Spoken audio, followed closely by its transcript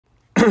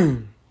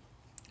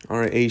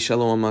Alright,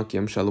 Shalom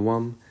Akim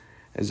Shalom.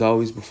 As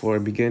always, before I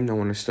begin, I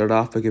want to start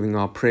off by giving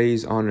all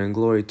praise, honor, and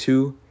glory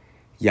to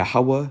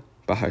Yahweh,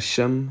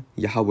 Bahashem,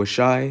 Yahweh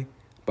Shai,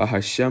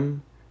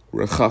 Bahashem,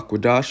 Rechak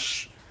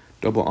Wadash.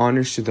 Double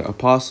honors to the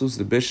apostles,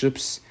 the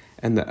bishops,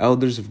 and the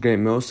elders of Great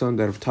Millstone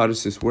that have taught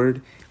us this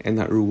word and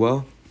that rule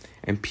well.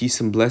 And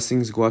peace and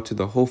blessings go out to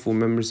the hopeful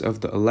members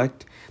of the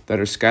elect that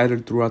are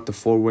scattered throughout the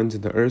four winds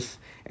of the earth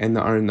and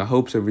that are in the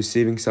hopes of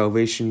receiving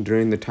salvation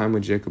during the time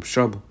of Jacob's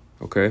trouble.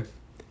 Okay?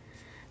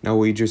 Now,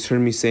 what you just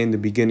heard me say in the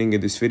beginning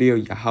of this video,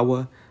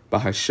 Yahweh,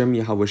 Bahashem,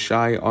 Yahweh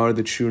Shai are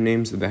the true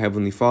names of the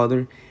Heavenly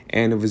Father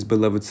and of His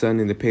beloved Son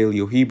in the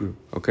Paleo-Hebrew,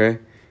 okay?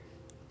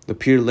 The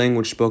pure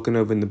language spoken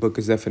of in the book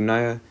of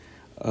Zephaniah,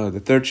 the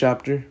 3rd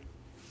chapter,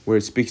 where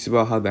it speaks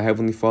about how the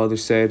Heavenly Father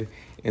said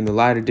in the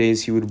latter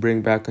days He would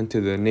bring back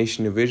unto the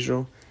nation of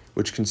Israel,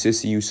 which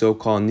consists of you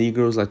so-called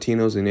Negroes,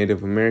 Latinos, and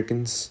Native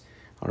Americans,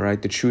 all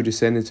right, the true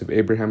descendants of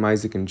Abraham,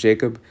 Isaac, and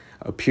Jacob,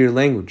 a pure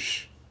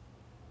language,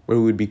 where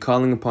we would be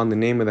calling upon the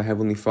name of the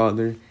Heavenly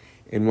Father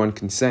in one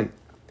consent.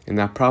 And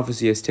that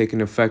prophecy has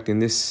taken effect in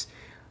this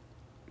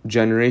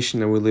generation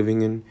that we're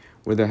living in,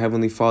 where the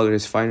Heavenly Father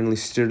has finally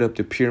stirred up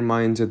the pure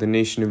minds of the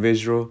nation of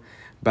Israel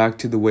back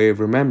to the way of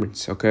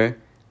remembrance, okay?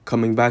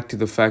 Coming back to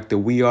the fact that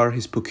we are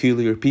His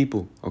peculiar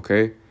people,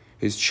 okay?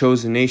 His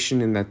chosen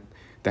nation, and that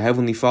the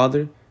Heavenly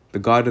Father, the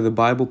God of the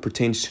Bible,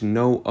 pertains to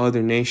no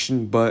other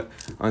nation but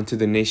unto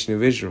the nation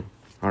of Israel,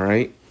 all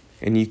right?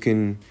 And you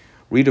can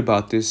read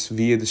about this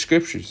via the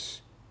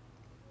scriptures.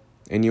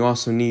 And you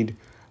also need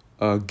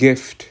a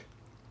gift,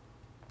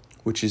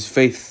 which is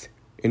faith,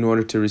 in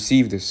order to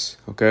receive this,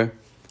 okay?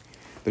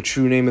 The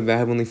true name of the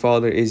Heavenly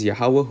Father is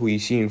Yahweh, who you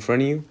see in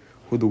front of you,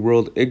 who the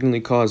world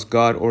ignorantly calls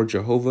God or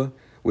Jehovah,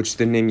 which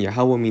the name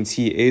Yahweh means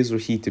He is or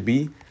He to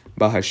be.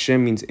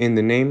 Bahashem means in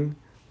the name.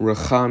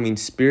 Recha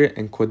means spirit,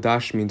 and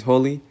Kodash means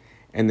holy.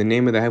 And the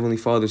name of the Heavenly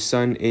Father's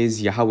Son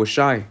is Yahweh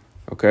Shai,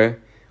 okay?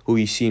 Who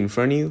you see in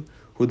front of you,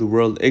 who the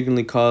world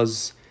ignorantly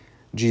calls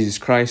Jesus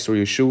Christ or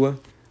Yeshua,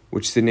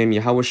 which the name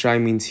Yahweh Shai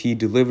means He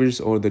delivers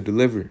or the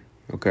deliverer,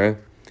 okay?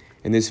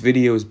 And this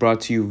video is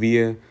brought to you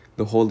via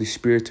the Holy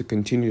Spirit to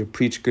continue to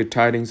preach good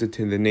tidings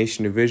unto the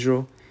nation of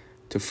Israel,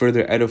 to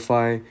further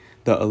edify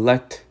the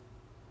elect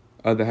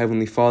of the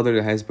Heavenly Father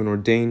that has been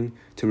ordained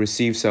to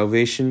receive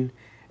salvation,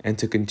 and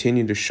to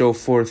continue to show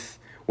forth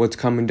what's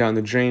coming down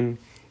the drain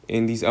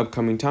in these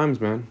upcoming times,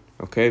 man,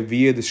 okay?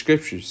 Via the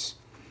scriptures,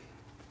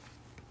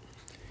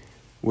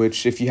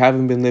 which, if you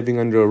haven't been living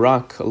under a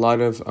rock, a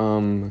lot of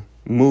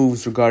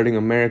moves regarding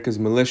America's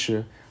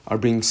militia are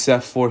being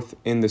set forth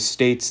in the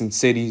states and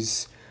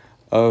cities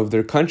of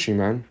their country,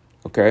 man,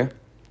 okay?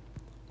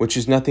 Which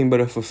is nothing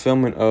but a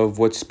fulfillment of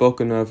what's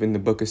spoken of in the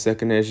book of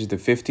 2nd Ezra, the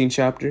 15th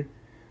chapter,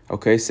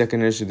 okay?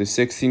 2nd Ezra, the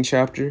 16th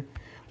chapter,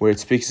 where it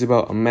speaks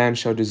about a man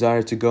shall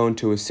desire to go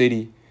into a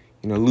city,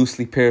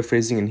 loosely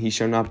paraphrasing, and he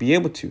shall not be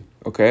able to,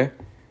 okay?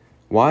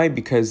 Why?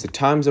 Because the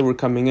times that we're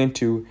coming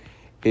into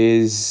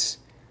is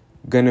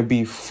gonna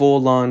be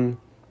full-on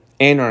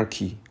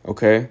anarchy,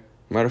 okay?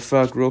 Matter of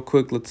fact, real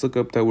quick, let's look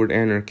up that word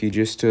anarchy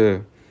just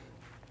to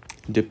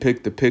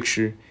depict the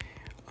picture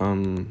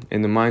in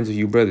the minds of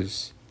you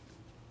brothers.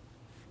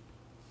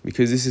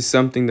 Because this is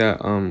something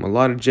that a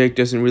lot of Jake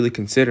doesn't really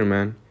consider,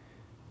 man.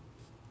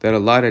 That a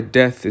lot of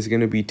death is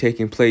gonna be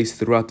taking place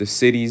throughout the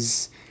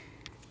cities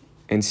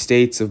and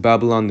states of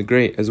Babylon the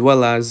Great, as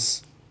well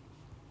as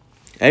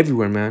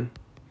everywhere, man,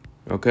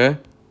 okay?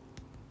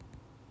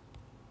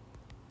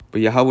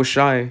 But Yahweh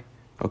Shai,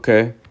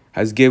 okay,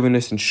 has given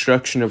us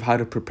instruction of how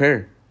to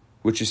prepare,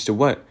 which is to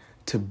what?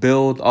 To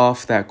build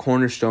off that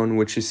cornerstone,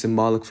 which is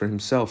symbolic for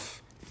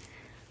Himself.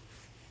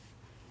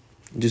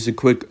 Just a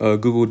quick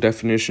Google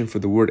definition for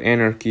the word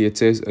anarchy. It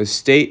says a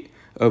state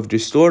of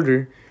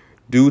disorder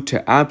due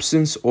to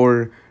absence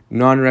or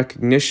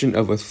non-recognition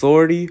of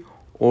authority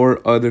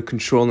or other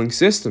controlling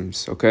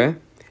systems, okay?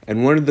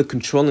 And one of the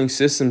controlling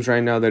systems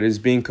right now that is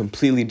being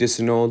completely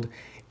disannulled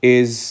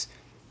is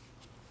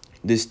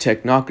this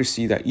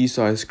technocracy that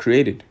Esau has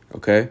created,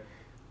 okay?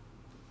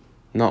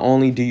 Not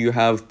only do you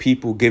have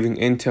people giving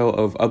intel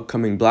of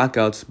upcoming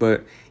blackouts,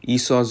 but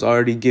Esau's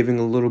already giving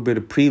a little bit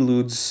of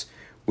preludes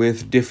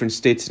with different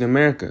states in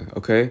America,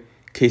 okay?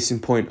 Case in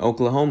point,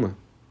 Oklahoma,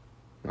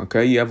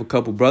 okay? You have a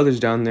couple brothers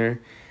down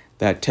there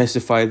that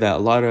testify that a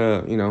lot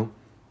of,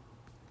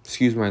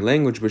 excuse my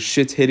language, but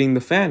shit's hitting the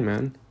fan,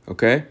 man,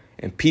 okay?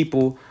 And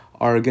people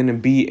are going to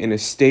be in a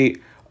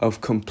state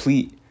of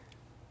complete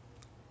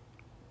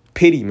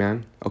pity,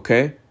 man,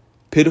 okay?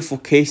 Pitiful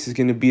case is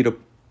going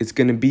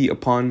to be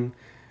upon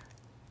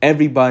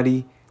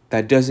everybody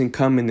that doesn't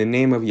come in the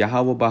name of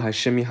Yahweh,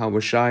 Bahashem, Yahweh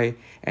Shai,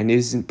 and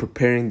isn't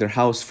preparing their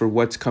house for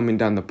what's coming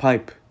down the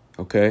pipe,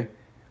 okay?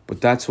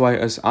 But that's why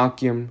us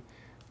Akim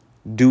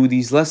do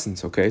these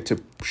lessons, okay? To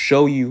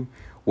show you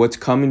what's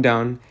coming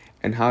down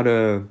and how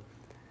to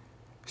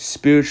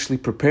spiritually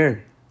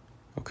prepare,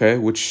 okay?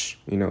 Which,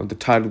 the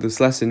title of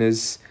this lesson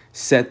is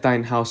Set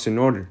Thine House in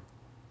Order,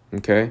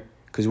 okay?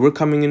 Because we're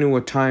coming into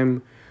a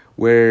time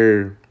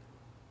where,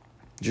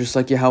 just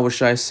like Yahweh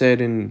Shai said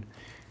in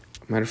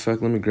Matter of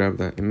fact, let me grab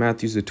that. In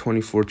Matthew's the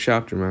 24th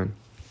chapter, man.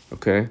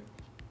 Okay?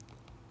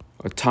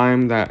 A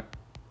time that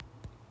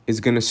is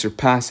going to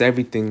surpass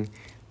everything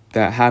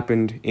that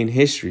happened in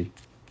history.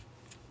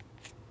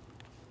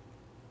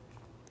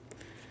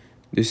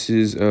 This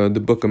is the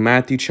book of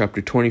Matthew,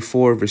 chapter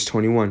 24, verse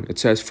 21. It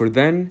says, "For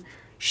then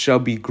shall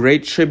be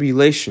great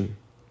tribulation,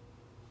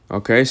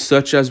 okay,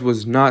 such as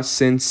was not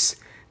since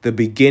the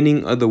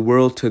beginning of the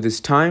world to this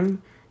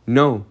time,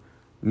 no,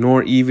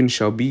 nor even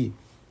shall be."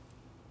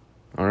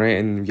 All right,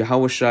 and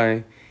Yahweh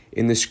Shai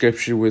in the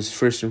scripture was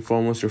first and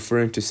foremost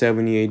referring to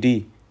 70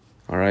 AD.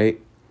 All right,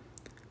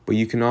 but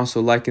you can also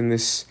liken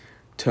this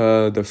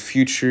to the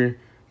future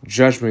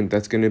judgment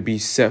that's going to be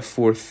set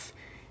forth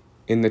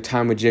in the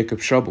time of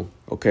Jacob's trouble,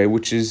 okay,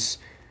 which is,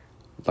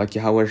 like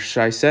Yahweh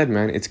Shai said,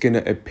 man, it's going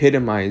to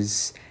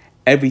epitomize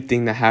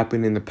everything that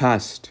happened in the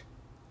past.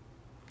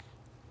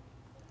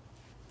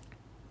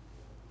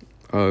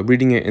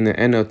 Reading it in the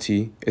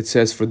NLT, it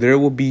says, for there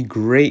will be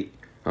greater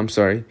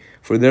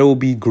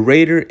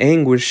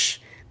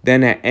anguish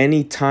than at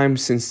any time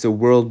since the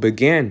world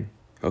began,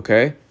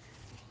 okay?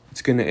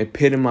 It's going to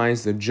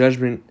epitomize the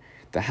judgment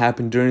that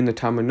happened during the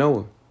time of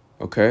Noah,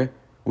 okay?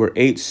 Where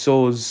 8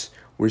 souls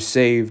were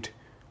saved.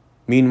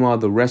 Meanwhile,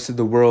 the rest of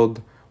the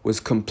world was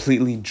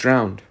completely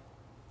drowned.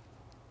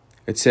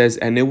 It says,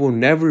 and it will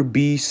never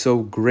be so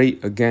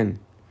great again.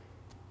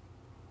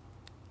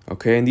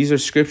 Okay, and these are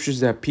scriptures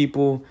that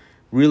people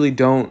really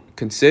don't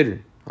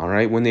consider, all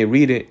right? When they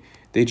read it,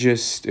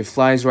 it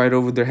flies right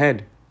over their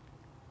head.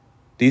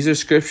 These are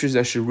scriptures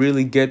that should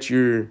really get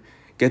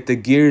the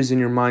gears in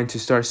your mind to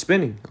start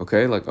spinning,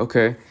 okay? Like,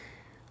 okay,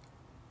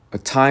 a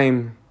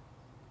time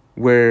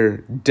where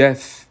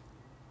death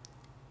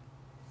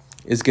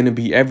is going to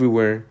be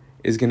everywhere,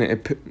 is going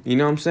to, you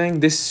know what I'm saying?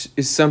 This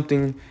is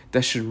something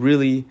that should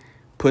really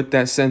put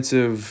that sense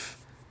of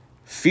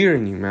fear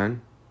in you,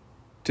 man.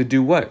 To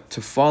do what?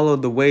 To follow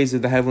the ways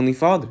of the Heavenly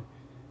Father,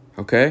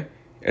 okay?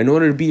 In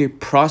order to be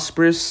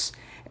prosperous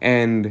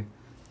and,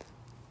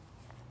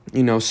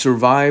 you know,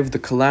 survive the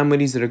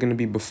calamities that are going to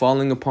be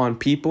befalling upon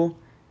people,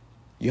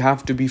 you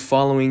have to be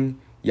following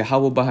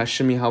Yahweh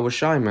Bahashem Yahweh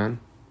Shai, man.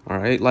 All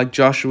right? Like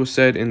Joshua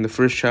said in the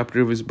first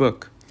chapter of his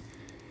book.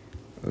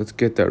 Let's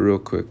get that real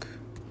quick.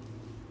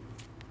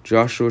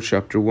 Joshua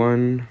chapter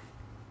 1.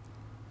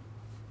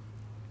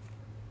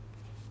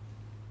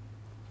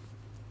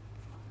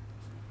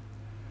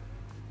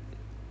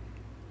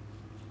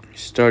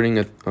 Starting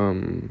at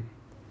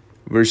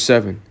verse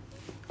 7.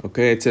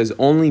 Okay, it says,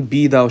 only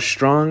be thou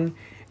strong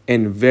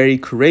and very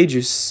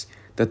courageous,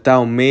 that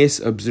thou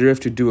mayest observe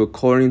to do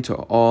according to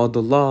all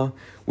the law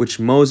which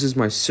Moses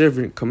my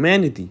servant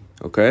commanded thee.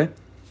 Okay?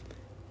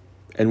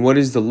 And what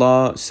is the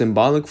law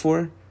symbolic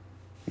for?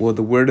 Well,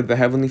 the word of the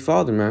Heavenly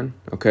Father, man.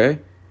 Okay?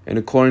 And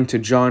according to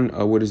John,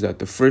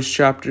 the first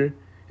chapter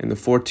and the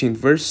 14th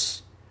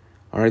verse,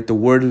 all right, the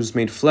word was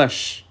made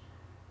flesh,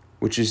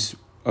 which is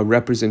a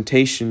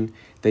representation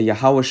that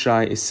Yahweh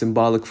Shai is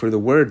symbolic for the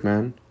word,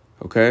 man.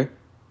 Okay?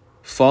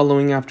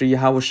 Following after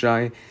Yahweh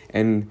Shai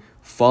and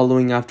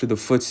following after the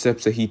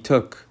footsteps that he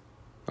took.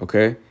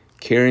 Okay?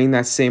 Carrying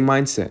that same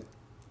mindset.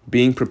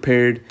 Being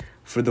prepared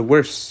for the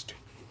worst.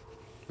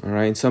 All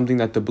right? And something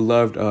that the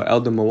beloved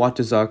Elder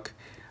Mawatazak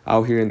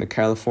out here in the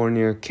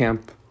California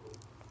camp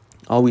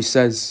always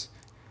says,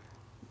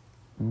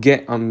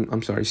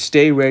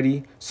 stay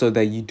ready so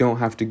that you don't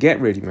have to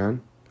get ready,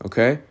 man.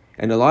 Okay?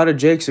 And a lot of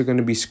Jakes are going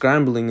to be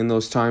scrambling in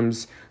those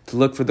times to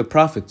look for the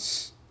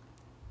prophets.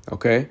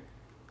 Okay?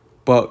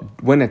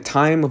 But when a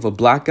time of a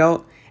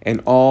blackout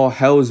and all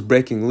hell is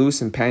breaking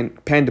loose and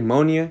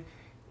pandemonium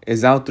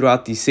is out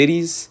throughout these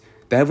cities,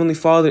 the Heavenly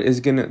Father is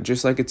going to,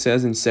 just like it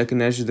says in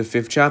 2nd Ezra, the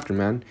 5th chapter,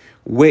 man,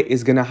 wit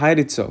is going to hide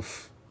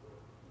itself.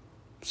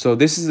 So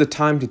this is the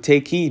time to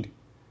take heed.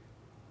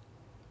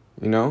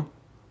 You know?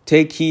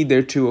 Take heed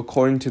thereto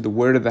according to the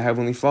word of the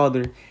Heavenly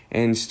Father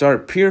and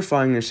start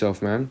purifying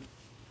yourself, man.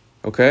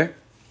 Okay?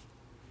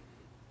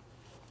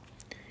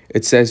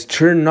 It says,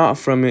 turn not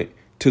from it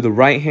to the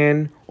right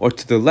hand or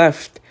to the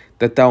left,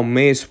 that thou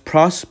mayest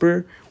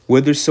prosper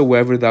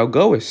whithersoever thou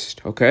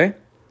goest. Okay?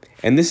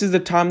 And this is the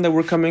time that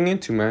we're coming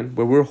into, man,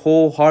 where we're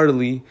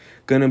wholeheartedly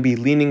going to be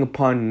leaning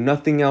upon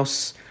nothing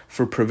else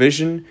for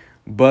provision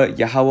but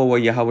Yahweh wa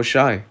Yahweh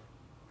Shai.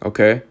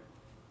 Okay?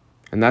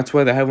 And that's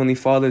why the Heavenly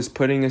Father is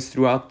putting us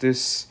throughout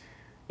this,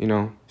 you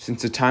know,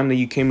 since the time that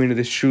you came into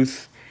this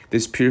truth,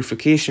 this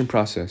purification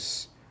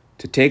process,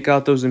 to take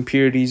out those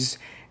impurities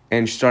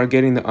and start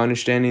getting the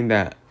understanding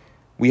that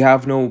we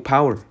have no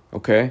power,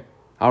 okay?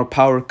 Our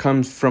power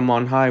comes from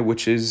on high,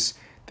 which is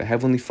the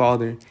Heavenly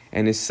Father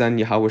and His Son,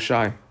 Yahweh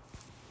Shai.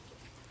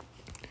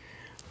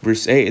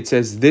 Verse 8, it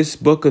says, this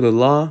book of the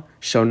law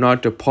shall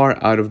not depart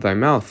out of thy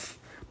mouth,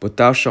 but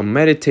thou shalt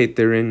meditate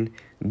therein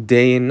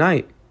day and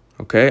night.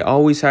 Okay?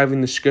 Always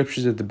having the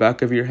scriptures at the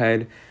back of your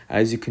head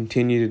as you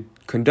continue to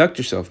conduct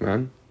yourself,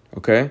 man.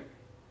 Okay?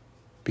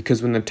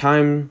 Because when the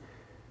time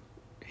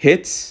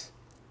hits,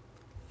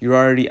 you're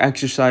already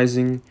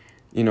exercising,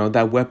 you know,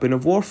 that weapon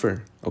of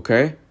warfare.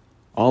 Okay?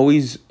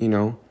 Always, you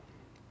know,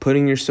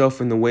 putting yourself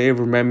in the way of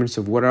remembrance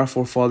of what our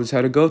forefathers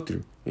had to go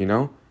through, you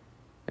know,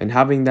 and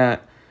having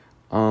that,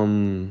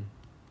 thought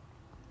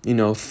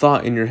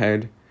in your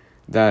head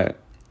that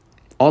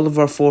all of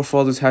our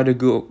forefathers had to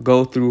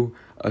go through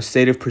a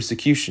state of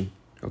persecution,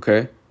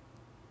 okay?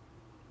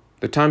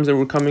 The times that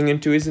we're coming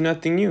into isn't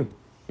nothing new,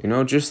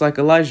 just like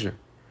Elijah.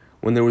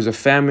 When there was a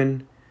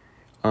famine,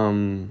 if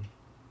I'm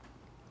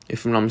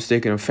not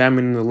mistaken, a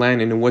famine in the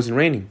land and it wasn't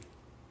raining,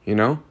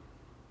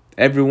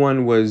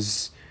 Everyone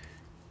was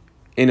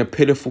in a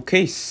pitiful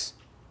case.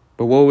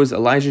 But what was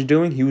Elijah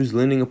doing? He was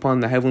leaning upon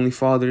the Heavenly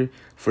Father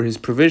for his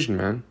provision,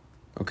 man,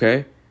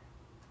 okay?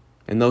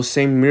 And those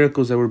same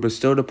miracles that were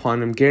bestowed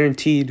upon him,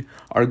 guaranteed,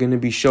 are going to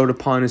be showed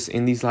upon us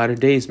in these latter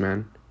days,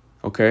 man.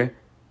 Okay?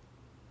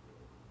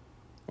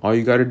 All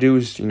you got to do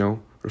is,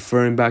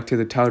 referring back to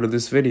the title of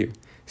this video,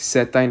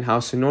 set thine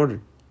house in order.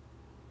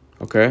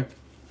 Okay?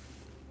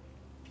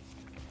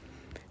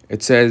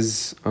 It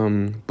says,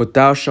 but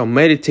thou shalt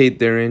meditate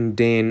therein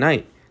day and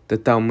night,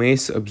 that thou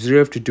mayest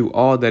observe to do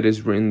all that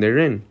is written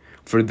therein.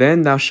 For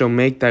then thou shalt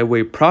make thy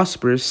way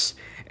prosperous,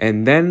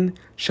 and then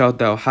shalt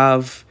thou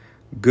have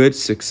good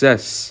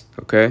success.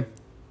 Okay?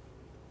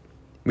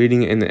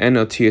 Reading it in the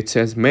NLT, it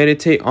says,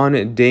 meditate on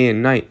it day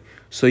and night,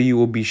 so you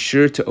will be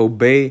sure to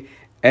obey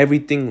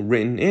everything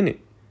written in it.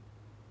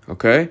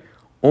 Okay?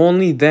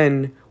 Only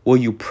then will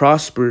you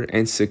prosper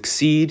and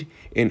succeed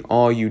in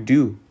all you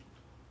do.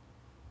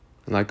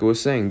 Like I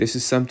was saying, this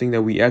is something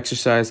that we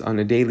exercise on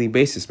a daily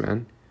basis,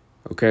 man.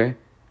 Okay?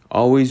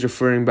 Always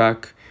referring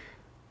back,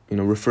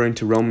 referring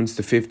to Romans,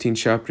 the 15th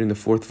chapter and the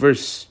 4th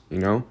verse,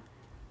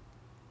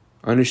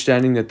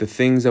 Understanding that the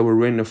things that were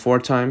written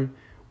aforetime,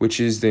 which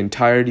is the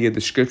entirety of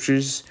the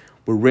scriptures,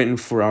 were written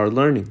for our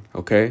learning,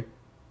 okay?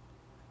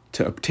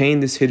 To obtain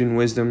this hidden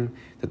wisdom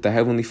that the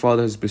Heavenly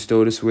Father has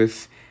bestowed us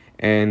with,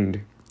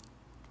 and,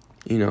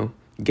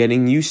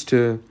 getting used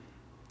to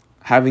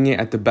having it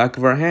at the back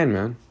of our hand,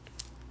 man.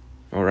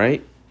 All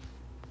right?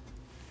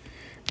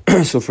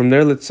 So from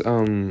there, let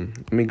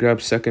me grab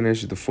 2nd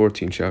Ezra, the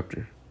 14th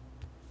chapter.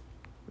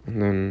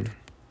 And then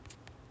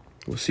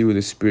we'll see where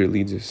the Spirit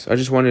leads us. I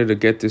just wanted to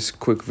get this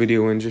quick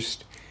video in.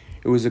 It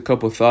was a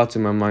couple thoughts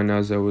in my mind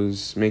as I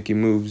was making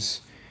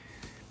moves.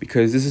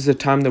 Because this is a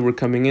time that we're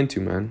coming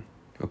into, man.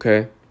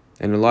 Okay?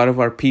 And a lot of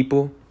our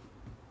people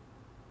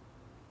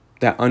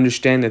that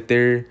understand that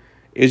they're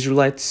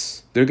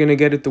Israelites, they're going to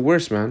get it the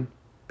worst, man.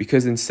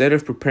 Because instead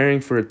of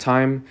preparing for a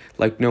time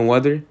like no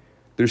other,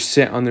 they're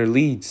set on their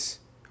leads.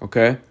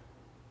 Okay?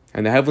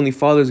 And the Heavenly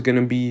Father is going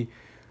to be,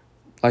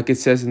 like it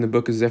says in the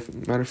book of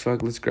Zephaniah. Matter of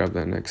fact, let's grab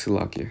that next.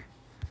 Salakia.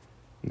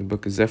 In the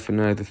book of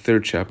Zephaniah, the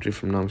 3rd chapter,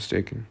 if I'm not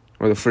mistaken.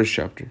 Or the 1st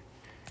chapter.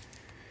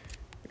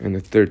 And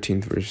the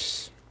 13th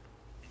verse.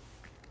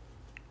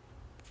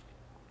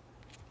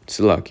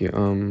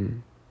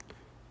 Salakia.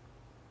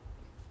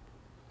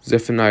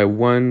 Zephaniah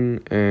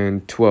 1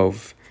 and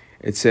 12.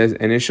 It says,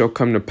 and it shall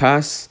come to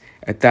pass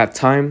at that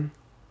time,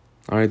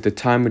 all right, the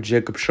time of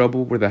Jacob's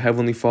trouble, where the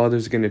Heavenly Father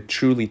is going to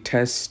truly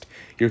test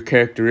your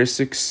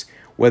characteristics,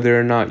 whether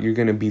or not you're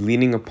going to be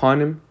leaning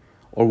upon him,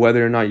 or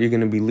whether or not you're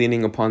going to be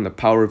leaning upon the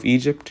power of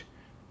Egypt,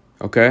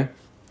 okay?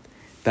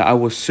 That I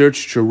will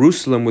search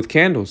Jerusalem with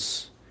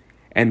candles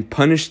and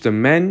punish the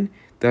men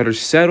that are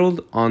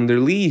settled on their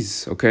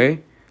lees,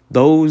 okay?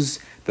 Those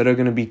that are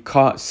going to be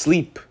caught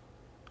asleep,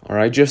 all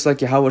right? Just like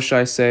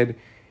Yahushua said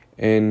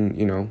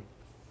in,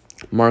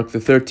 Mark the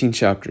 13th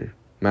chapter,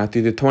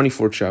 Matthew the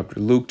 24th chapter,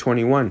 Luke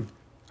 21,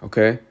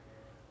 okay?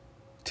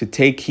 To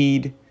take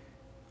heed,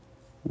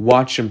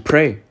 watch, and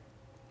pray,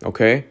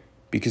 okay?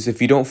 Because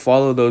if you don't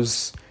follow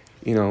those,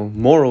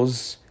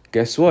 morals,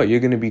 guess what? You're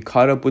going to be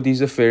caught up with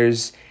these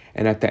affairs.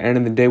 And at the end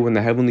of the day, when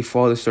the Heavenly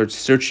Father starts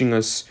searching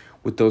us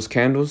with those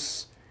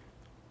candles,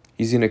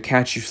 he's going to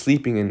catch you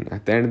sleeping. And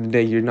at the end of the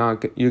day, you're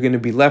going to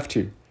be left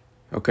here,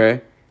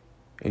 okay?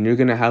 And you're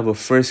going to have a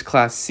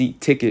first-class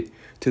seat ticket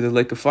to the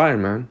lake of fire,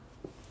 man.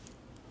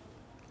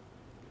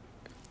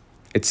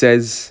 It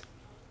says,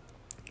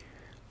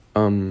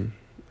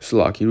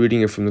 Salaki,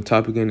 reading it from the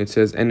top again, it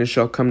says, and it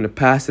shall come to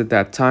pass at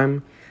that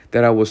time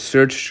that I will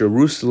search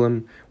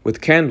Jerusalem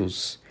with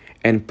candles,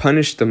 and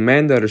punish the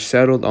men that are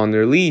settled on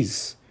their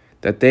lees,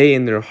 that they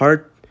in their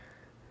heart,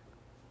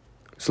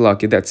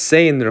 Salaki, that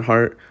say in their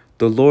heart,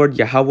 the Lord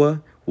Yahweh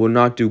will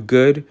not do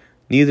good,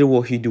 neither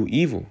will he do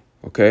evil,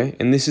 okay?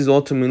 And this is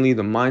ultimately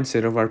the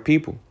mindset of our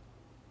people.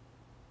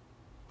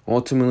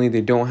 Ultimately,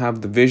 they don't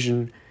have the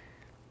vision,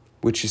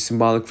 which is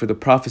symbolic for the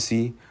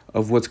prophecy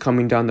of what's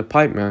coming down the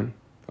pipe, man,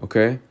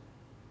 okay?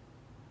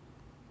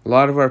 A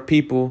lot of our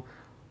people,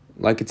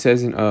 like it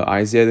says in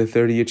Isaiah the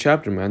 30th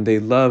chapter, man, they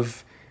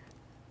love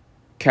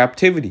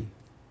captivity,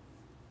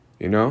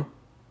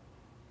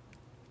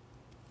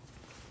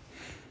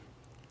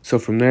 So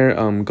from there,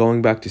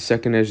 going back to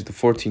 2nd Ezra, the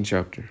 14th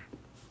chapter,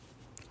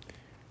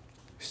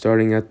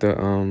 starting at the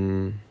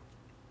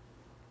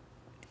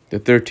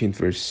 13th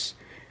verse,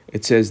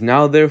 it says,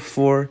 now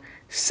therefore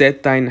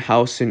set thine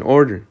house in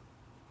order,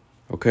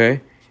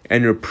 okay,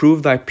 and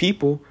reprove thy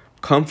people,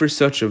 comfort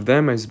such of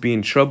them as be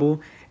in trouble,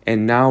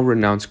 and now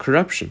renounce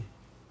corruption.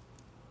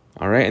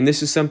 All right. And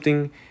this is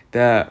something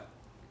that,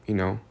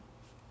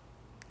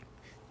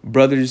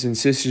 brothers and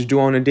sisters do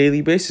on a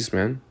daily basis,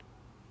 man.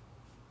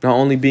 Not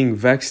only being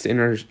vexed in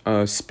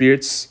our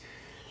spirits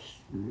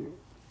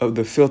of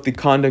the filthy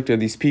conduct of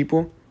these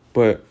people,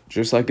 but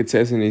just like it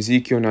says in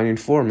Ezekiel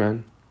 9:4,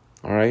 man.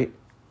 All right.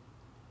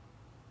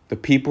 The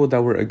people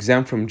that were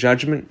exempt from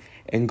judgment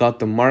and got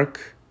the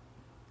mark,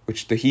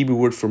 which the Hebrew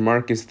word for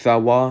mark is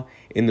thawa,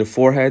 in their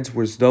foreheads,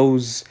 was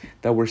those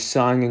that were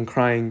sighing and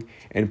crying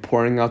and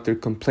pouring out their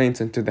complaints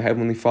unto the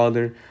Heavenly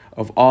Father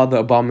of all the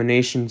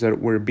abominations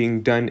that were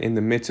being done in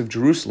the midst of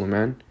Jerusalem,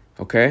 man.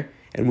 Okay?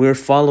 And we're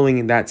following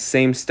in that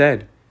same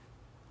stead.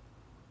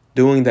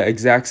 Doing the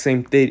exact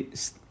same thing,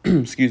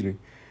 excuse me,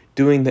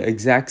 doing the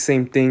exact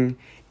same thing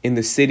in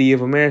the city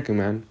of America,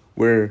 man,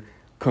 where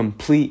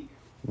complete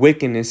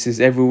wickedness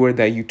is everywhere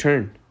that you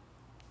turn.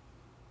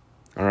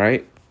 All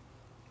right?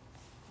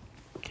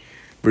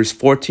 Verse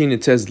 14,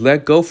 it says,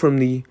 let go from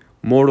thee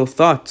mortal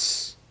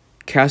thoughts.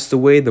 Cast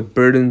away the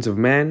burdens of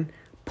man.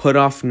 Put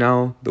off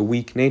now the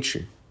weak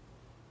nature.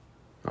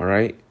 All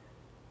right?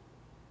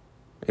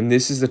 And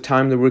this is the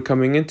time that we're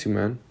coming into,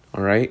 man.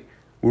 All right?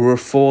 We're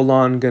full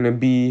on going to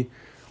be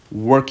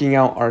working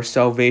out our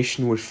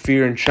salvation with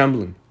fear and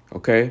trembling.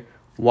 Okay?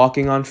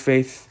 Walking on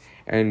faith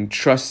and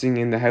trusting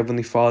in the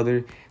Heavenly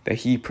Father that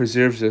He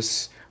preserves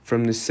us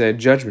from this said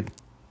judgment.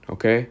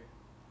 Okay?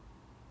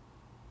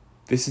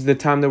 This is the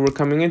time that we're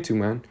coming into,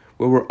 man,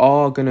 where we're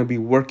all going to be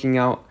working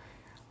out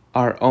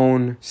our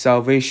own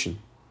salvation.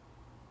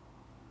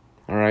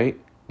 All right?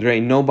 There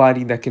ain't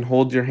nobody that can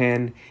hold your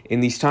hand in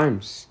these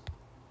times.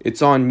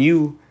 It's on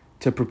you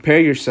to prepare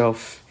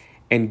yourself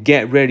and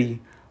get ready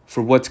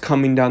for what's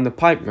coming down the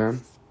pipe,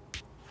 man.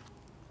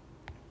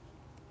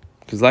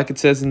 Because like it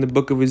says in the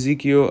book of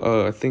Ezekiel,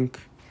 I think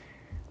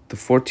the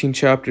 14th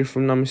chapter, if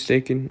I'm not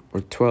mistaken,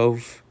 or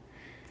 12,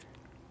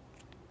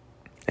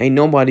 ain't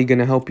nobody going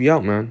to help you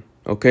out, man.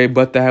 Okay,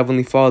 but the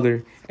Heavenly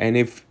Father. And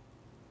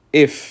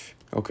if,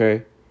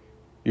 okay,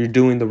 you're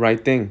doing the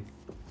right thing.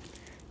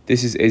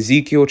 This is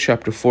Ezekiel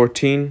chapter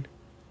 14.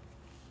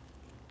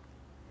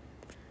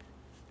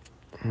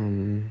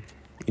 You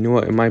know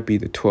what? It might be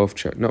the 12th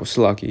chapter. No,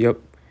 Salaki, yep.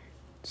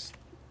 It's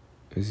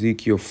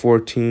Ezekiel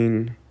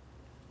 14.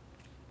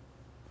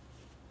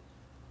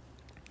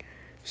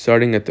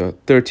 Starting at the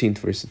 13th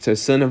verse. It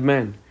says, Son of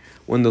man,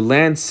 when the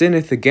land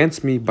sinneth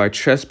against me by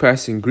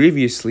trespassing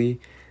grievously,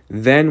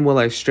 then will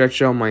I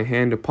stretch out my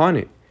hand upon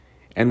it,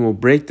 and will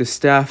break the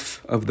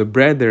staff of the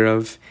bread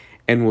thereof,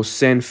 and will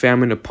send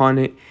famine upon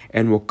it,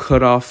 and will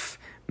cut off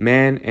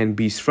man and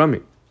beast from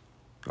it.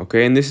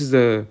 Okay, and this is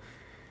the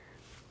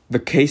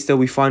case that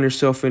we find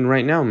ourselves in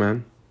right now,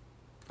 man.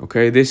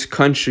 Okay, this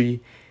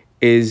country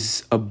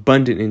is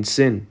abundant in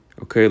sin.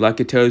 Okay, like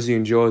it tells you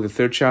in Joel, the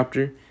 3rd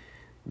chapter,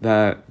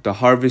 that the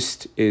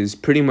harvest is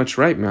pretty much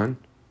ripe, man.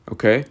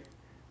 Okay.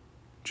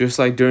 Just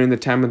like during the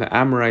time of the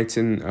Amorites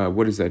in,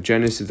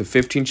 Genesis, the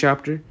 15th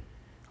chapter,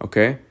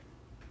 okay?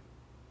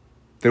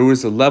 There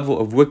was a level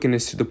of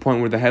wickedness to the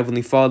point where the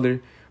Heavenly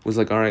Father was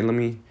like, all right, let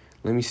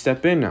me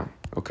step in now,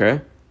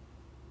 okay?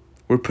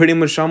 We're pretty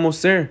much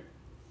almost there,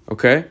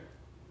 okay?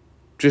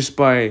 Just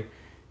by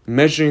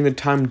measuring the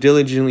time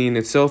diligently in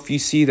itself, you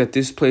see that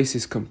this place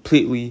is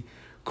completely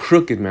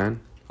crooked, man,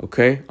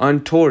 okay?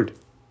 Untoward.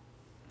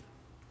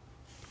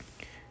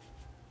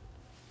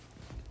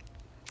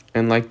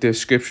 And like the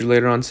scripture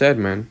later on said,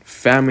 man,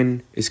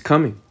 famine is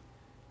coming.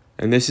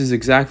 And this is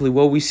exactly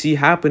what we see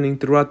happening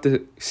throughout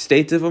the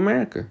states of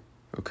America.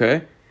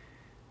 Okay?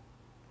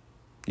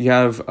 You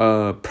have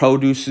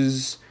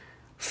produces,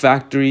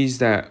 factories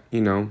that,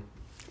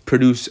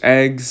 produce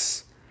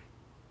eggs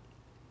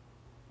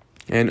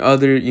and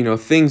other,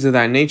 things of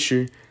that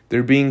nature.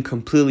 They're being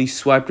completely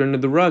swiped under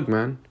the rug,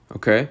 man.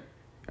 Okay?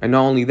 And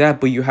not only that,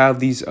 but you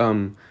have these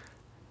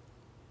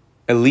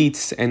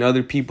elites and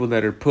other people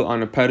that are put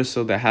on a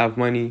pedestal that have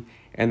money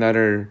and that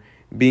are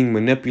being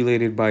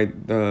manipulated by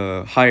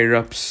the higher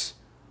ups,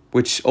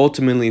 which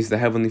ultimately is the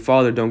Heavenly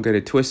Father. Don't get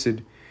it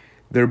twisted.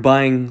 They're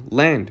buying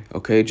land,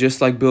 okay, just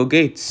like Bill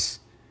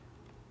Gates,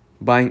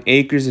 buying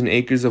acres and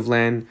acres of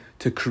land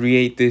to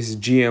create this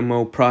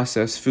GMO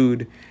processed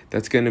food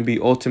that's going to be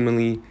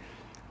ultimately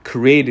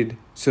created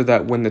so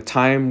that when the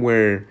time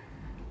where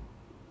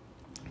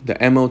the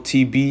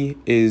MLTB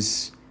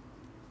is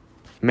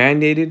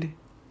mandated,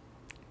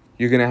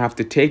 you're going to have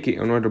to take it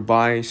in order to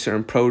buy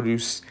certain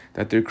produce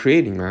that they're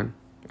creating, man.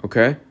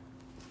 Okay?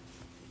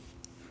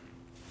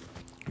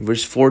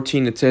 Verse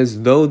 14, it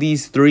says, though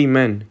these 3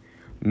 men,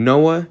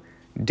 Noah,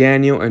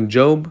 Daniel, and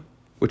Job,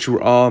 which were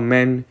all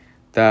men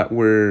that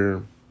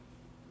were,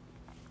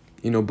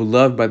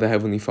 beloved by the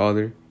Heavenly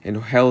Father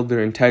and held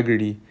their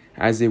integrity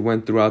as they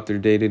went throughout their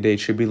day-to-day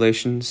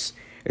tribulations,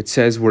 it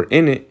says, were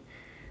in it,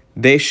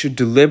 they should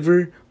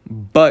deliver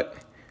but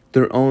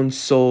their own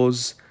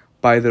souls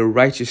by their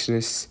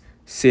righteousness,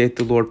 saith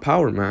the Lord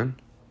power, man.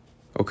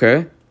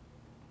 Okay?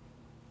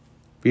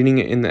 Reading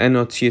it in the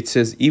NLT, it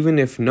says, even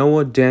if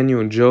Noah, Daniel,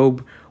 and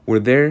Job were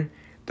there,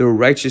 their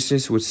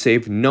righteousness would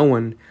save no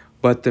one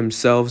but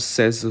themselves,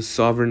 says the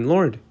sovereign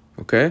Lord.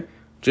 Okay?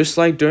 Just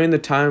like during the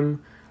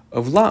time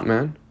of Lot,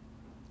 man.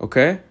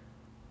 Okay?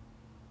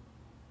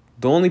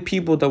 The only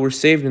people that were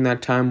saved in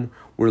that time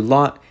were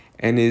Lot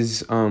and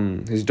his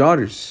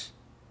daughters.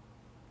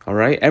 All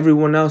right?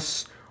 Everyone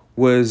else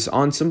was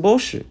on some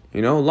bullshit,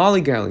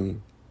 lollygagging,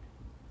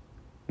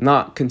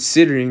 not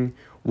considering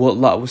what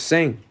Lot was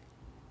saying.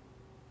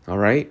 All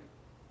right?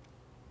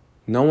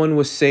 No one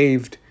was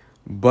saved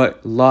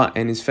but Lot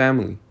and his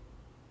family.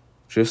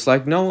 Just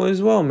like Noah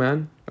as well,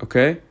 man.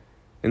 Okay?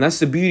 And that's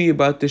the beauty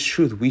about this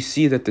truth. We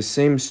see that the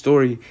same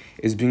story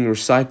is being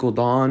recycled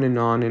on and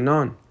on and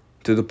on,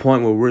 to the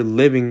point where we're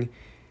living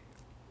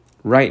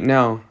right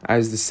now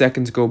as the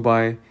seconds go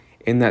by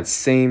in that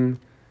same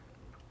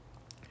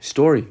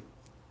story.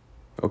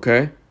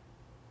 Okay?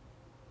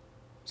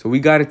 So we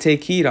got to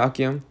take heed,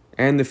 Akyam,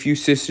 and the few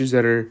sisters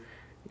that are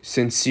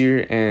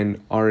sincere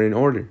and are in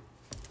order.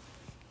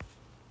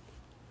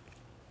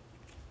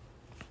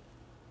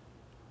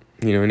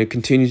 And it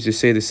continues to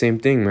say the same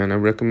thing, man. I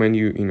recommend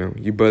you,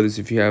 you brothers,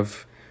 if you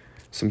have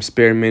some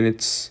spare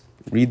minutes,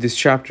 read this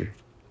chapter.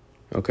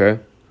 Okay?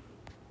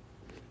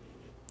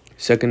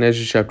 2nd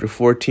Ezra chapter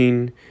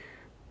 14,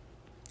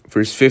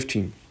 verse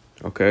 15.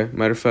 Okay?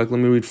 Matter of fact, let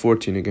me read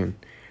 14 again.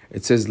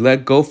 It says,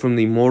 "Let go from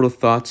the mortal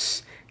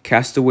thoughts,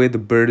 cast away the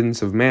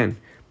burdens of man,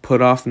 put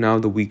off now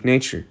the weak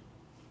nature."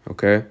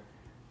 Okay?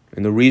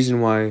 And the reason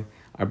why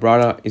I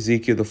brought out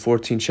Ezekiel, the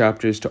 14th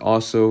chapter, is to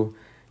also,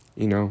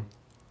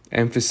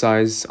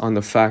 emphasize on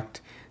the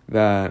fact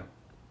that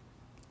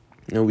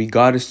we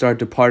got to start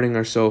departing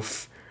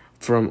ourselves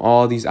from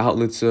all these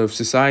outlets of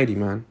society,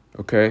 man.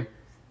 Okay?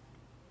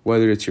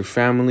 Whether it's your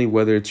family,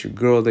 whether it's your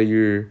girl that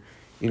you're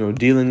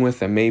dealing with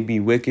that may be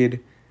wicked,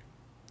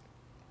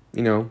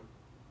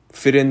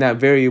 fit in that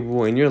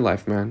variable in your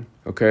life, man.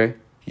 Okay?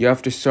 You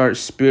have to start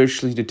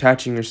spiritually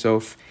detaching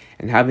yourself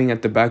and having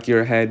at the back of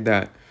your head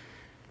that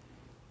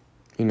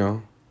you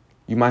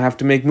might have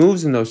to make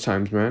moves in those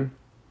times, man.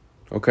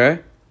 Okay?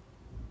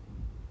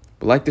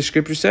 But like the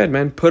scripture said,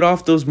 man, put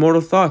off those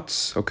mortal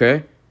thoughts,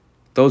 okay?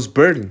 Those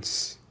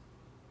burdens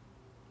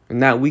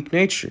and that weak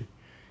nature.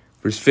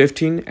 Verse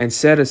 15, "And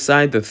set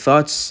aside the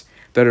thoughts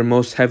that are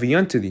most heavy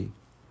unto thee."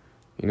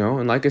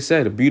 And like I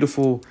said, a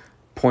beautiful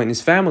point is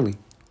family.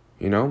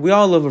 We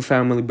all love our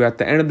family, but at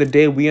the end of the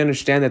day, we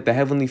understand that the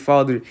Heavenly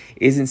Father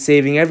isn't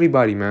saving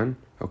everybody, man,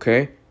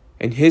 okay?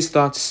 And his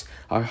thoughts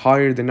are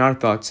higher than our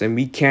thoughts, and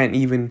we can't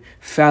even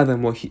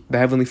fathom what the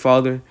Heavenly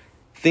Father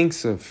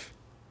thinks of,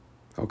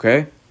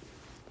 okay?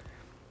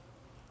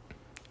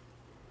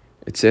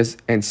 It says,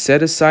 "And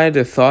set aside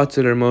the thoughts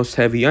that are most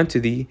heavy unto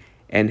thee,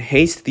 and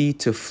haste thee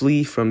to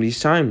flee from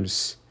these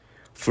times.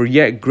 For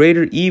yet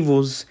greater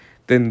evils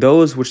than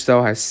those which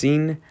thou hast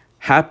seen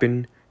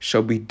happen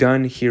shall be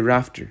done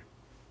hereafter."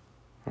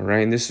 All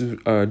right, and this is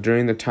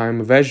during the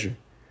time of Ezra,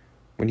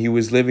 when he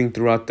was living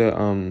throughout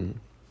the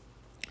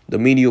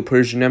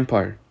Medo-Persian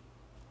Empire.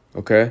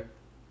 Okay?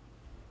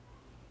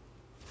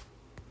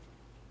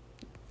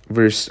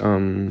 Verse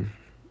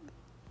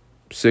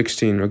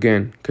 16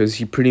 again, because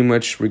he pretty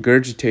much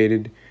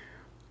regurgitated,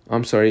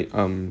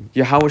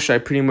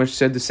 Yahushua pretty much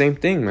said the same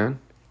thing, man.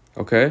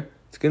 Okay?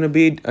 It's going to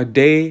be a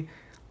day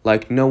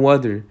like no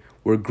other,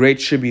 where great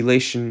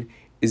tribulation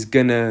is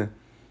going to,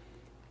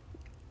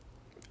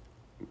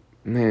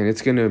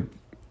 it's going to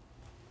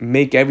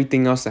make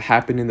everything else that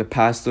happened in the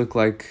past look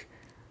like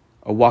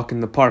a walk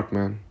in the park,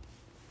 man.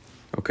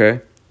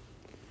 Okay?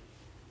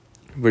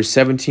 Verse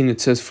 17,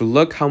 it says, "For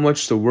look how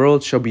much the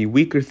world shall be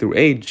weaker through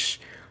age,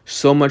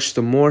 so much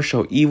the more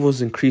shall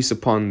evils increase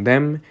upon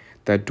them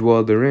that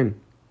dwell therein."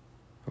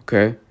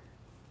 Okay?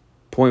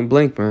 Point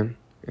blank, man.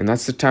 And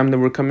that's the time that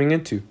we're coming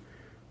into.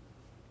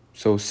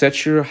 So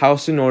set your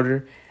house in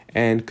order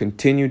and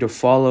continue to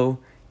follow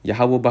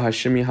Yahweh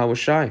Bahashim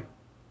Yahushai.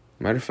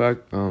 Matter of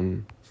fact,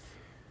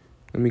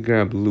 let me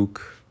grab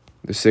Luke,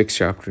 the 6th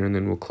chapter, and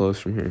then we'll close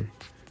from here.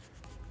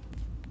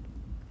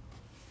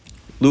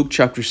 Luke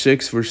chapter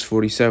 6, verse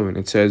 47.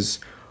 It says,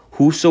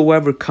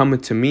 "Whosoever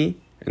cometh to me,"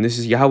 and this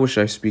is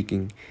Yahushua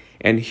speaking,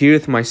 "and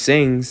heareth my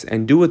sayings,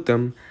 and doeth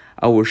them,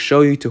 I will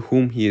show you to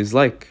whom he is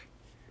like."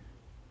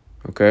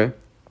 Okay?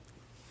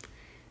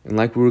 And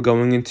like we were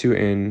going into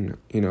in,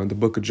 the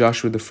book of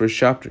Joshua, the 1st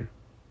chapter,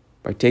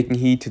 by taking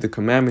heed to the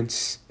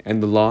commandments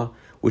and the law,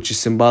 which is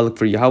symbolic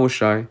for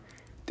Yahushua,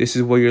 this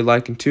is what you're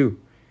likened to.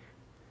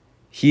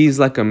 "He is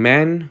like a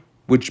man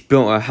which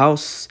built a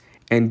house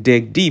and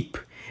dig deep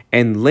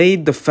and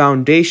laid the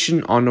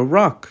foundation on a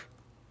rock."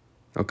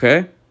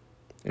 Okay?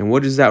 And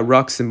what is that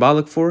rock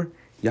symbolic for?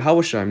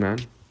 Yahushua, man.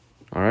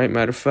 All right,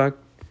 matter of fact,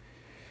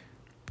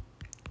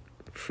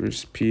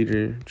 1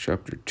 Peter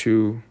chapter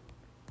 2.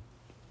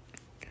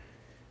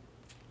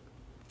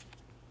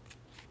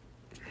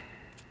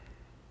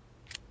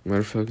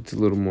 Matter of fact, it's a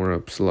little more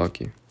up,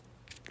 Salaki.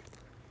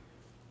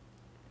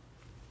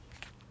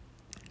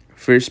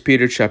 1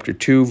 Peter chapter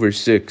 2, verse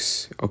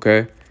 6,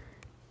 okay?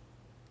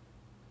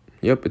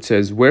 Yep, it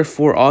says,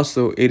 "Wherefore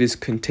also it is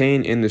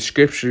contained in the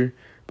scripture,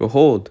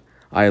 Behold,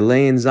 I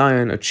lay in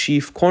Zion a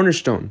chief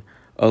cornerstone,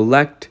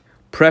 elect,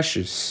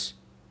 precious."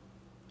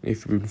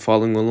 If you've been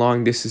following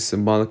along, this is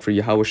symbolic for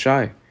Yahweh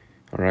Shai.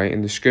 All right,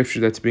 and the scripture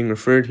that's being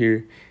referred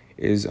here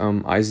is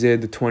Isaiah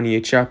the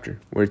 28th chapter,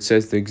 where it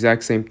says the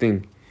exact same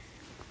thing.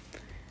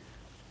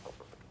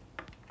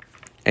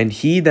 And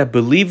he that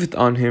believeth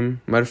on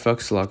him, matter of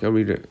fact, I'll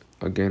read it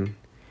again.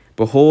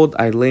 Behold,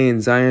 I lay in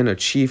Zion a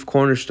chief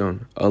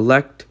cornerstone,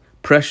 elect,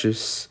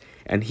 precious,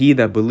 and he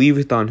that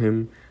believeth on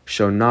him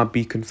shall not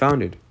be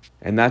confounded.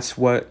 And that's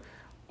what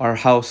our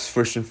house,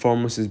 first and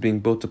foremost, is being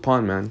built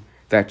upon, man.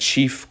 That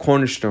chief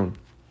cornerstone.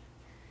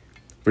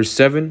 Verse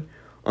 7,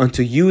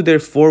 unto you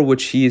therefore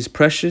which he is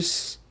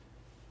precious,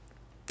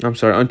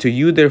 unto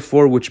you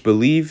therefore which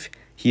believe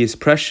he is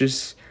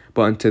precious,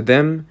 but unto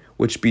them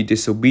which be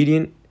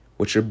disobedient,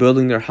 which are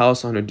building their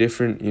house on a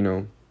different,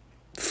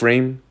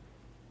 frame.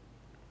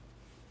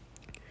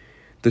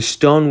 The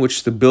stone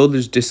which the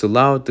builders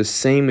disallowed, the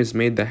same is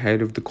made the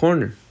head of the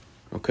corner.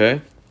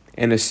 Okay?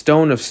 And a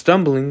stone of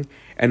stumbling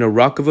and a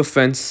rock of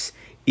offense,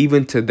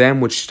 even to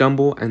them which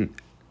stumble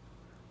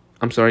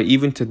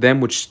even to them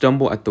which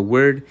stumble at the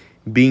word,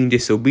 being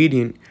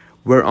disobedient,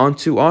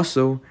 whereunto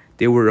also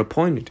they were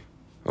appointed.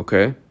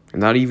 Okay?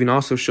 And that even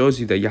also shows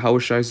you that Yahweh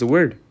Shai is the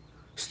word.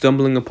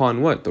 Stumbling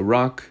upon what? The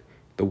rock,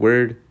 the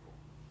word.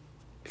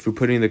 If you're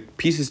putting the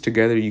pieces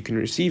together, you can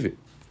receive it.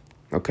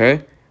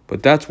 Okay?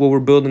 But that's what we're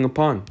building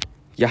upon.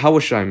 Yahweh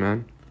Shai,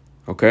 man.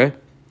 Okay?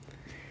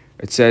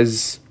 It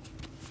says,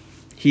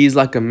 he is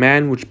like a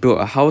man which built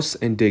a house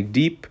and dig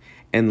deep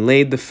and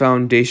laid the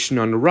foundation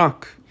on the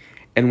rock.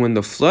 And when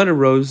the flood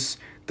arose,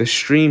 the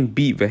stream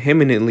beat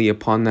vehemently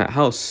upon that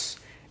house.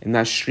 And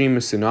that stream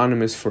is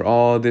synonymous for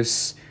all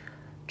this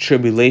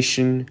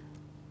tribulation,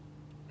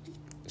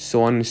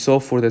 so on and so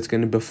forth, that's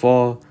going to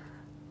befall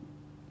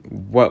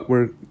what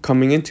we're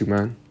coming into,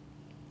 man.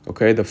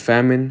 Okay? The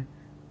famine,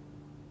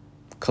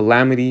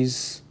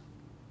 calamities,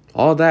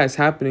 all that is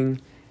happening.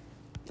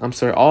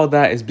 All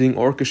that is being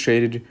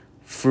orchestrated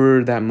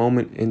for that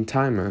moment in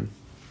time, man.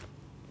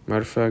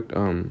 Matter of fact,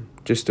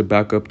 just to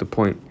back up the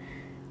point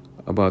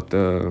about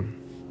the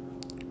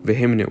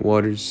vehement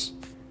waters,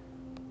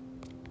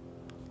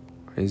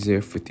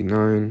 Isaiah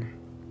 59.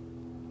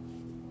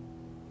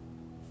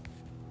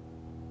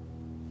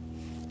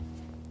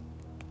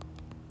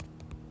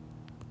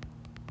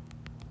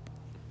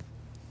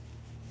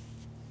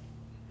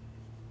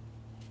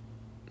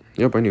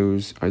 Yep, I knew it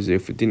was Isaiah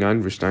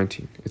 59, verse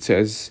 19. It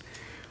says,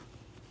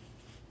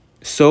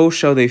 so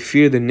shall they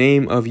fear the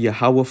name of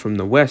Yahweh from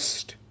the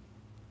west.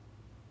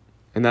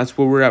 And that's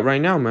where we're at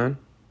right now, man.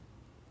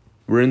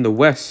 We're in the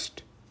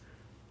west,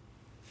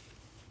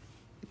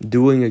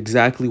 doing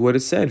exactly what it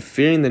said,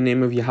 fearing the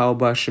name of Yahweh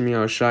B'Hashem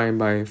Yahushai. And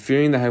by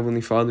fearing the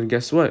Heavenly Father,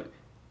 guess what?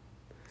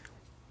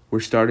 We're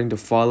starting to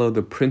follow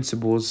the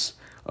principles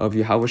of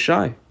Yahweh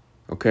Shai,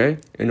 okay?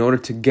 In order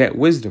to get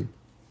wisdom.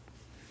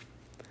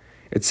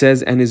 It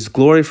says, and his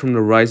glory from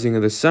the rising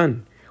of the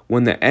sun,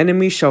 when the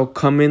enemy shall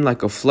come in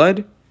like a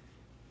flood,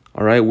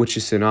 all right, which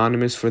is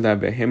synonymous for that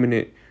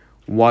vehement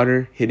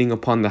water hitting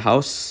upon the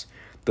house,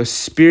 the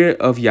spirit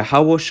of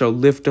Yahweh shall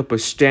lift up a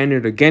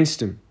standard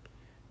against him.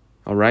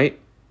 All right?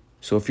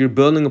 So if you're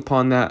building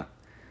upon that,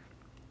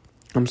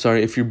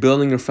 if you're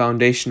building your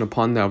foundation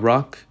upon that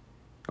rock,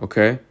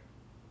 okay,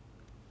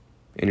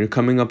 and you're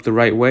coming up the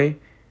right way,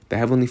 the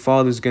Heavenly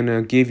Father is going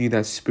to give you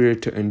that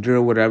spirit to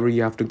endure whatever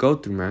you have to go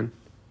through, man.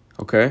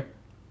 Okay?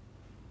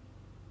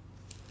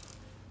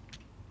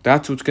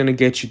 That's what's going to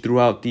get you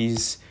throughout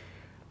these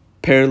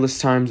perilous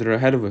times that are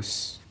ahead of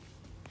us.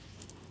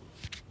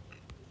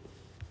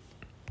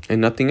 And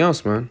nothing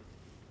else, man.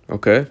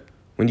 Okay?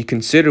 When you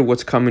consider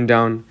what's coming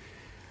down,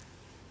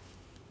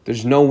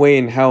 there's no way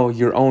in hell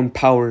your own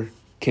power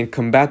can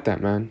combat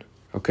that, man.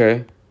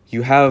 Okay?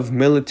 You have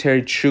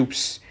military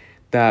troops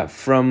that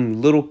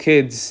from little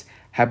kids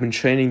have been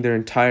training their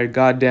entire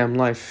goddamn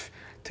life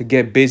to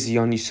get busy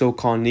on these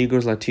so-called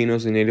Negroes,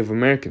 Latinos, and Native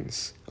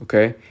Americans.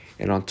 Okay?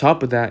 And on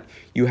top of that,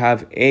 you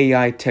have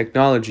AI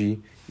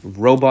technology,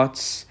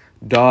 robots,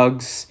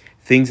 dogs,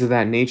 things of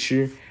that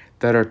nature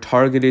that are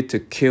targeted to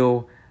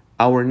kill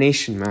our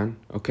nation, man.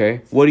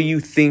 Okay? What do you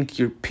think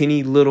your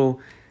penny little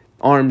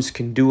arms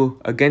can do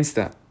against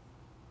that?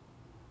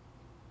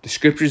 The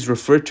scriptures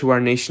refer to our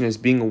nation as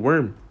being a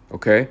worm.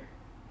 Okay?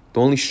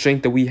 The only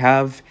strength that we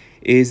have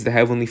is the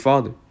Heavenly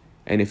Father.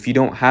 And if you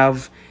don't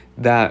have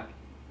that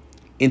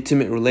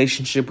intimate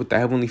relationship with the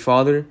Heavenly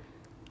Father,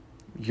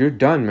 you're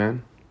done,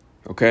 man.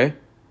 Okay?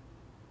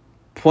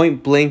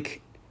 Point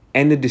blank,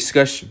 end of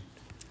discussion.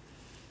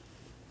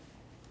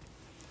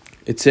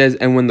 It says,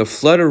 and when the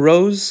flood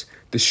arose,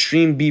 the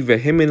stream beat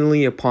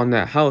vehemently upon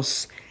that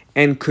house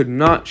and could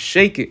not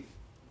shake it.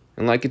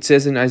 And like it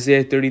says in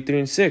Isaiah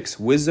 33:6,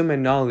 wisdom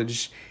and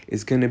knowledge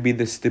is going to be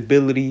the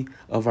stability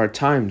of our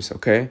times,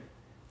 okay?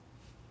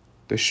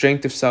 The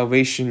strength of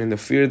salvation and the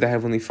fear of the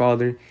Heavenly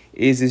Father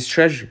is his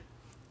treasure.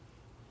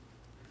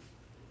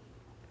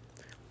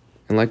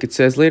 And like it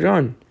says later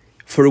on,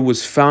 for it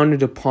was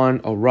founded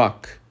upon a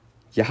rock,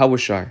 Yahweh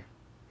Shai,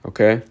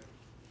 okay?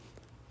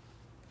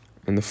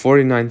 And the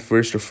 49th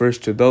verse refers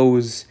to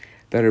those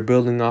that are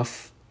building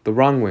off the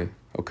wrong way,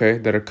 okay?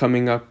 That are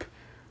coming up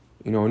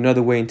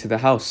another way into the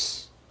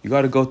house. You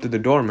got to go through the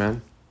door,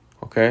 man.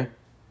 Okay?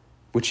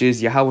 Which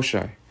is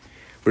Yahawashi.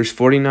 Verse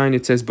 49,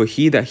 it says, But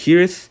he that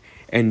heareth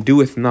and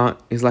doeth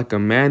not is like a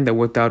man that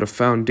without a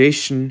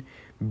foundation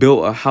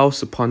built a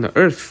house upon the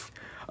earth,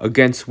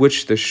 against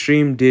which the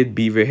stream did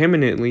beat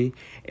vehemently,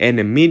 and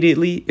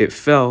immediately it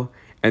fell,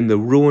 and the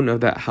ruin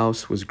of that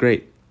house was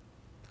great.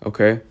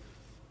 Okay?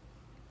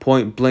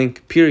 Point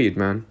blank, period,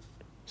 man.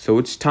 So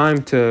it's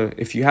time to,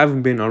 if you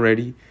haven't been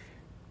already,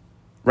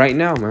 right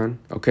now, man,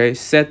 okay?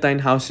 Set thine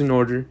house in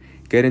order,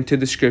 get into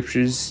the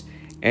scriptures,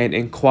 and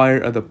inquire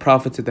of the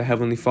prophets of the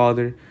Heavenly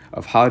Father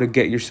of how to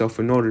get yourself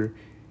in order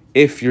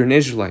if you're an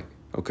Israelite,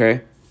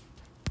 okay?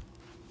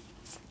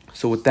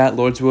 So with that,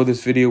 Lord's will,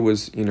 this video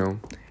was,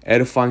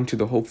 edifying to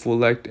the hopeful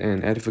elect,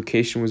 and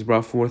edification was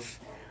brought forth.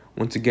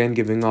 Once again,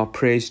 giving all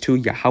praise to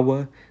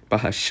Yahweh,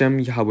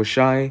 Bahashem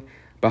Yahawashi,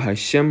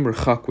 Bahashem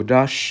Rechak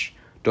Wadash.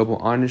 Double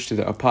honors to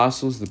the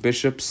apostles, the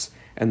bishops,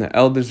 and the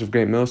elders of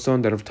Great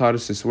Millstone that have taught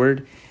us this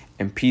word.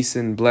 And peace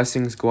and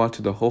blessings go out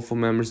to the hopeful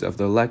members of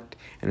the elect.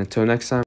 And until next time.